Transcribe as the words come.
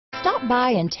Stop by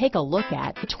and take a look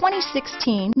at the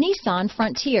 2016 Nissan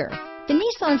Frontier. The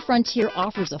Nissan Frontier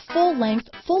offers a full-length,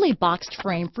 fully boxed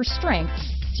frame for strength,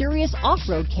 serious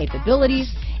off-road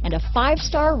capabilities, and a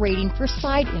 5-star rating for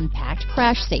side impact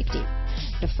crash safety.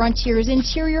 The Frontier's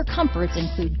interior comforts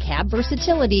include cab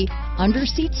versatility,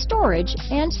 under-seat storage,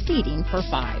 and seating for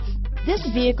 5. This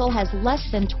vehicle has less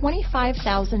than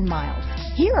 25,000 miles.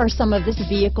 Here are some of this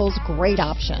vehicle's great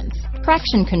options: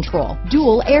 traction control,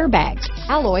 dual airbags,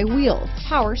 alloy wheels,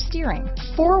 power steering,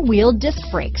 4-wheel disc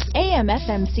brakes,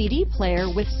 AM/FM CD player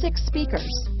with 6 speakers,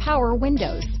 power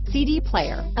windows, CD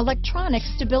player, electronic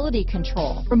stability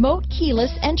control, remote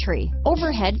keyless entry,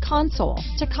 overhead console,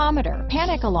 tachometer,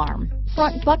 panic alarm,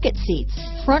 front bucket seats,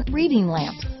 front reading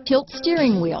lamps, tilt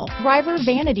steering wheel, driver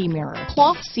vanity mirror,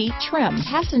 cloth seat trim,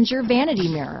 passenger vanity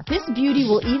mirror. This beauty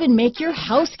will even make your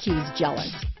house keys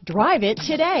jealous. Drive it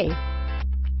today.